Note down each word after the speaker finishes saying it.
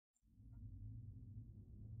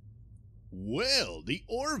Well, the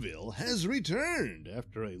Orville has returned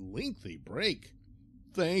after a lengthy break.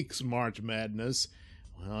 Thanks, March Madness.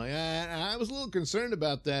 Well, I was a little concerned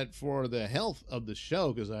about that for the health of the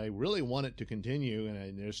show because I really want it to continue,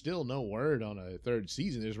 and there's still no word on a third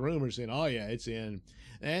season. There's rumors saying, oh, yeah, it's in.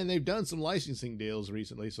 And they've done some licensing deals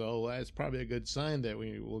recently, so that's probably a good sign that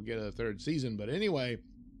we will get a third season. But anyway,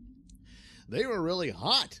 they were really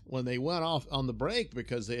hot when they went off on the break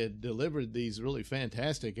because they had delivered these really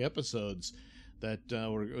fantastic episodes that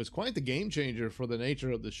it was quite the game changer for the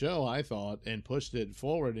nature of the show, I thought, and pushed it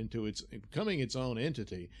forward into its becoming its own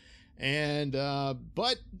entity. And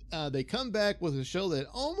but they come back with a show that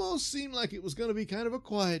almost seemed like it was going to be kind of a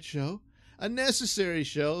quiet show, a necessary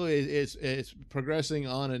show. It's progressing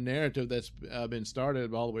on a narrative that's been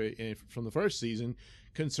started all the way from the first season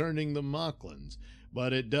concerning the Mocklins,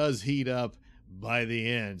 but it does heat up by the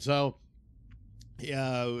end. So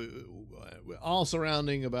all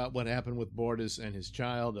surrounding about what happened with Bortus and his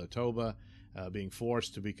child, Toba, being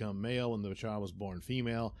forced to become male when the child was born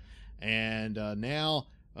female. And now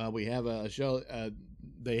we have a show.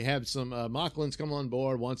 They have some Mocklins come on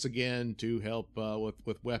board once again to help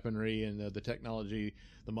with weaponry and the technology.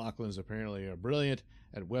 The Mocklins apparently are brilliant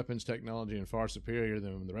at weapons technology and far superior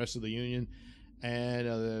than the rest of the Union.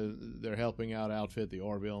 And they're helping out outfit the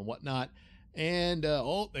Orville and whatnot. And,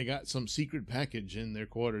 they got some secret package in their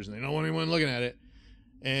quarters, and they don't want anyone looking at it.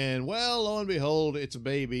 And, well, lo and behold, it's a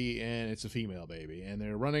baby, and it's a female baby. And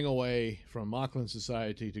they're running away from Mocklin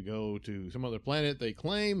society to go to some other planet, they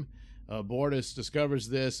claim. Bortus discovers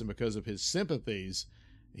this, and because of his sympathies,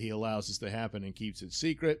 he allows this to happen and keeps it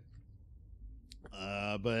secret.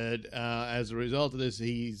 But as a result of this,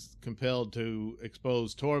 he's compelled to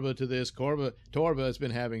expose Torba to this. Torba has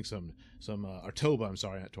been having or Toba, I'm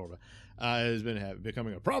sorry, not Torba, has been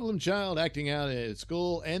becoming a problem child, acting out at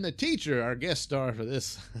school. And the teacher, our guest star for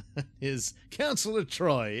this, is Counselor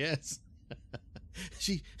Troy. Yes.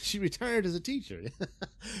 She retired as a teacher,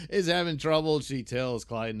 is having trouble. She tells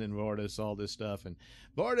Clyden and Bortus all this stuff. And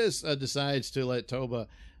Bortus decides to let Toba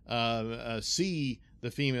see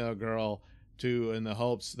the female girl, in the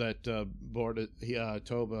hopes that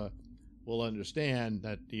Toba will understand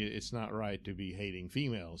that it's not right to be hating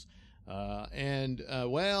females.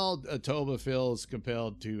 Toba feels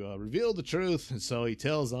compelled to reveal the truth, and so he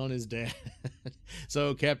tells on his dad.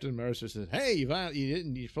 So Captain Mercer says, hey,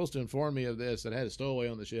 you're supposed to inform me of this. It had a stowaway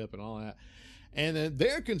on the ship and all that. And then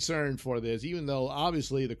they're concerned for this, even though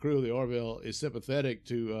obviously the crew of the Orville is sympathetic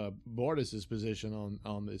to Bortus's position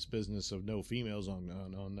on this business of no females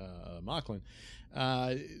on Mocklin.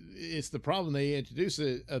 It's the problem they introduce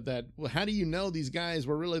that. Well, how do you know these guys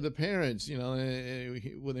were really the parents? You know,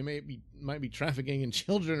 well, they might be trafficking in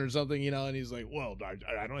children or something. You know, and he's like, well,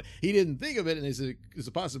 I don't. He didn't think of it, and it's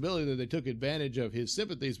a possibility that they took advantage of his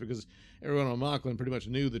sympathies because everyone on Mocklin pretty much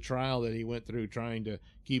knew the trial that he went through trying to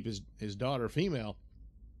keep his daughter female,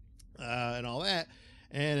 and all that.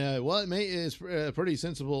 And it's a pretty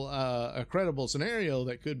sensible, a credible scenario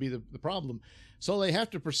that could be the problem. So they have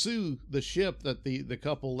to pursue the ship that the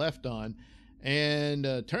couple left on. And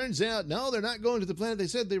turns out, no, they're not going to the planet they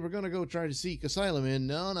said they were going to go try to seek asylum in.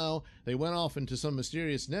 No, they went off into some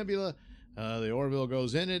mysterious nebula. The Orville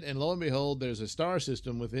goes in it, and lo and behold, there's a star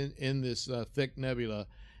system within this thick nebula.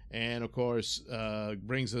 And, of course,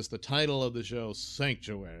 brings us the title of the show,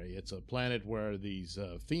 Sanctuary. It's a planet where these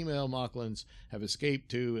female Mocklins have escaped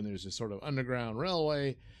to, and there's this sort of underground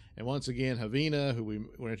railway. And once again, Havina, who we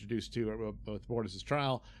were introduced to with Bortus's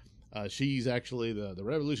trial, she's actually the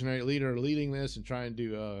revolutionary leader leading this and trying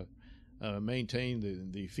to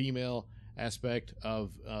maintain the female aspect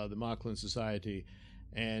of the Mocklin society.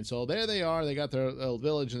 And so there they are. They got their little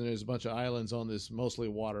village, and there's a bunch of islands on this mostly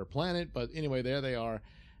water planet. But anyway, there they are.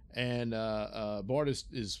 And Bortus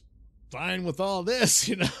is fine with all this,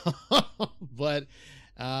 you know. But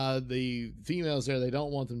the females there, they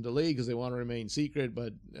don't want them to leave because they want to remain secret.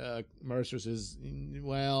 But Mercer says,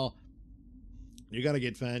 well, you're going to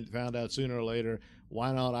get found out sooner or later.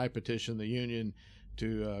 Why not I petition the Union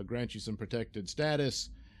to grant you some protected status,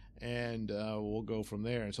 and we'll go from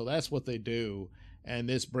there. And so that's what they do. And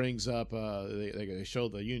this brings up, they show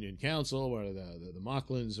the Union Council where the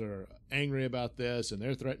Mocklins are angry about this, and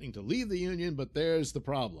they're threatening to leave the Union, but there's the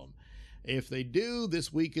problem. If they do,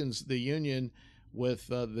 this weakens the Union with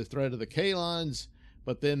the threat of the Kalons,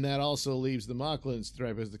 but then that also leaves the Mocklins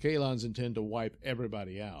threat because the Kalons intend to wipe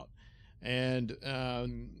everybody out. And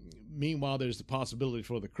meanwhile, there's the possibility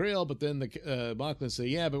for the Krill, but then the Mocklins say,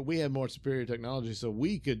 yeah, but we have more superior technology, so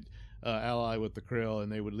we could ally with the Krill,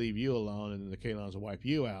 and they would leave you alone, and then the Kalons will wipe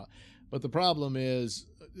you out. But the problem is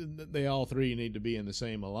they all three need to be in the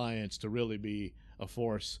same alliance to really be a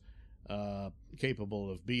force capable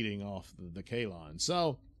of beating off the Kalon.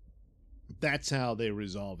 So that's how they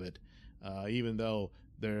resolve it, even though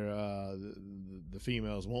the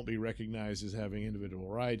females won't be recognized as having individual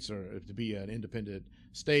rights, or to be an independent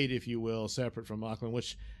state, if you will, separate from Auckland,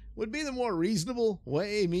 which would be the more reasonable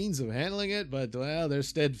means of handling it. But well, they're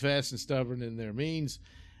steadfast and stubborn in their means,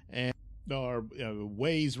 and or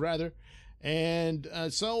ways rather. And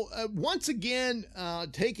so once again,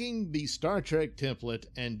 taking the Star Trek template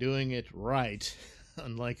and doing it right,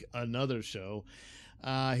 unlike another show,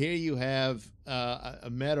 here you have a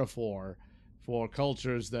metaphor for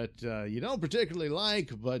cultures that you don't particularly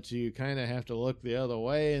like, but you kind of have to look the other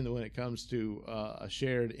way. And when it comes to a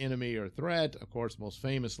shared enemy or threat, of course, most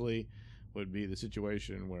famously would be the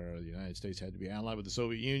situation where the United States had to be allied with the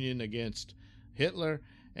Soviet Union against Hitler.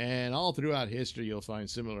 And all throughout history, you'll find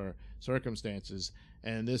similar circumstances.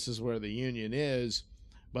 And this is where the Union is.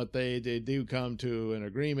 But they do come to an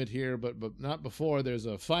agreement here, but not before. There's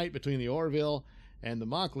a fight between the Orville and the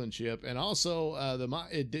Mocklin ship, and also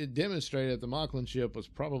it did demonstrate that the Mocklin ship was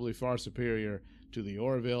probably far superior to the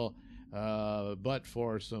Orville, but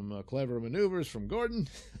for some clever maneuvers from Gordon,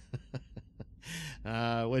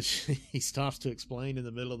 which he stops to explain in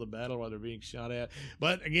the middle of the battle while they're being shot at.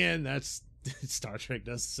 But again, that's Star Trek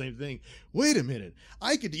does the same thing. Wait a minute,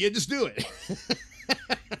 just do it.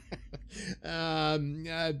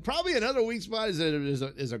 Probably another weak spot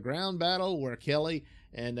is a ground battle where Kelly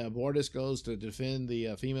and Bortus goes to defend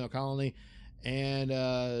the female colony, and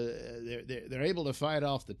they're able to fight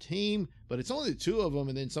off the team, but it's only the two of them,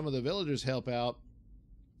 and then some of the villagers help out.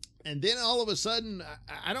 And then all of a sudden,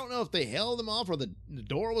 I don't know if they held them off or the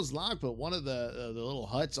door was locked, but one of the little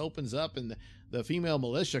huts opens up, and the female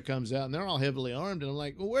militia comes out, and they're all heavily armed, and I'm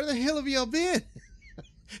like, well, where the hell have y'all been?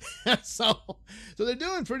 so they're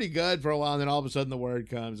doing pretty good for a while, and then all of a sudden the word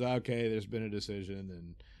comes, okay, there's been a decision,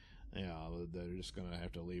 and they're just going to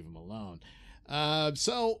have to leave them alone.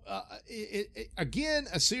 Again,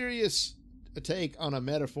 a serious take on a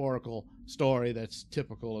metaphorical story that's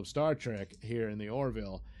typical of Star Trek here in the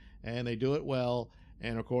Orville, and they do it well.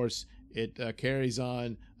 And of course, it carries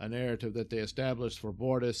on a narrative that they established for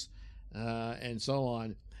Bortus, and so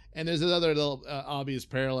on. And there's other little obvious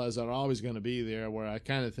parallels that are always going to be there, where I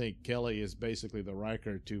kind of think Kelly is basically the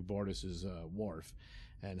Riker to Bortus's Worf,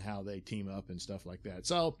 and how they team up and stuff like that.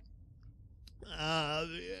 So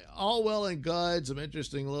all well and good, some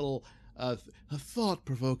interesting little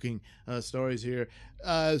thought-provoking stories here,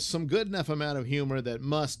 some good enough amount of humor that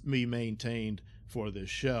must be maintained for this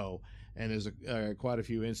show. And there's quite a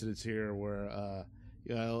few incidents here where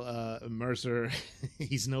Mercer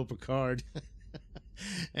he's no Picard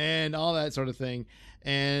and all that sort of thing.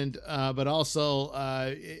 And but also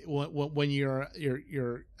when you're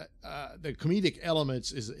the comedic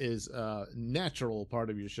elements is natural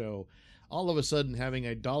part of your show, all of a sudden having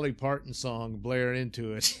a Dolly Parton song blare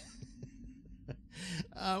into it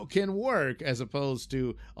can work, as opposed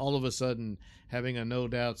to all of a sudden having a No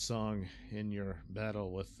Doubt song in your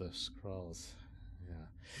battle with the Skrulls. Yeah.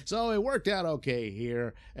 So it worked out okay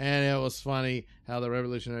here, and it was funny how the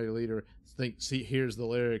revolutionary leader hears the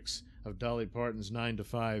lyrics of Dolly Parton's 9 to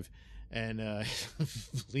 5 and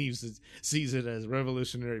sees it as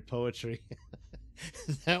revolutionary poetry.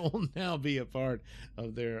 That will now be a part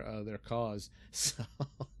of their cause. So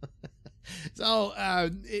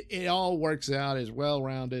it all works out, is well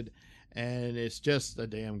rounded, and it's just a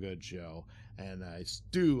damn good show. And I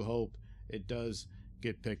do hope it does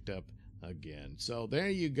get picked up again. So there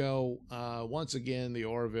you go. Once again, the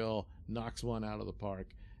Orville knocks one out of the park.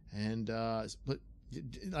 And but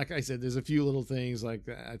like I said, there's a few little things like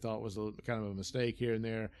that I thought was kind of a mistake here and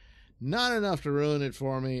there. Not enough to ruin it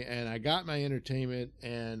for me, and I got my entertainment,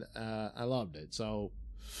 and I loved it. So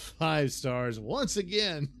 5 stars once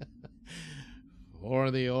again for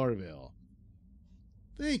the Orville.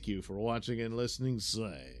 Thank you for watching and listening.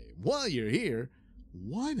 Say, while you're here,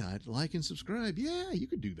 why not like and subscribe? Yeah, you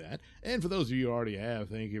could do that. And for those of you who already have,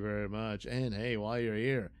 thank you very much. And hey, while you're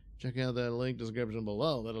here, check out that link description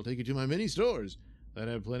below. That'll take you to my mini stores that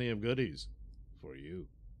have plenty of goodies for you.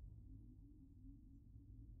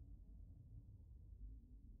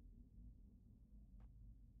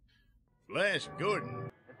 Flash Gordon.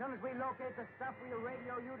 As soon as we locate the stuff, we'll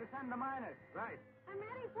radio you to send the miners. Right. I'm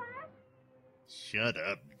ready, Flash. Shut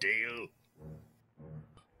up, Dale.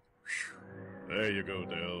 There you go,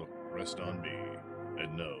 Dale. Rest on me.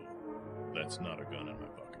 And no, that's not a gun in my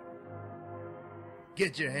pocket.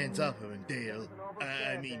 Get your hands off of him, Dale.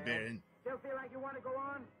 I mean, Baron. Still feel like you want to go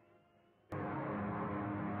on?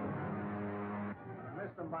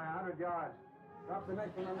 Missed them by 100 yards. Drop the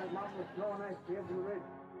next one on that mountain with slow and ice to the edge of the ridge.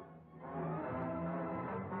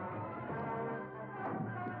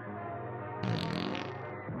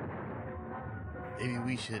 Maybe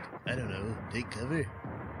we should, I don't know, take cover?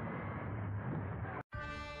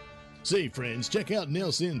 Say, friends, check out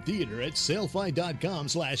Nailsin Theater at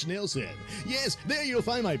sellfy.com/Nailsin. Yes, there you'll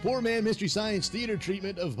find my poor man Mystery Science Theater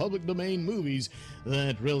treatment of public domain movies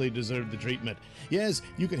that really deserve the treatment. Yes,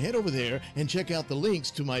 you can head over there and check out the links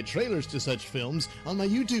to my trailers to such films on my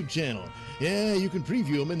YouTube channel. Yeah, you can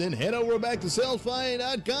preview them and then head over back to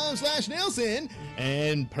sellfy.com/Nailsin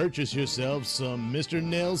and purchase yourself some Mr.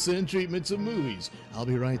 Nailsin treatments of movies. I'll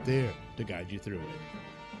be right there to guide you through it.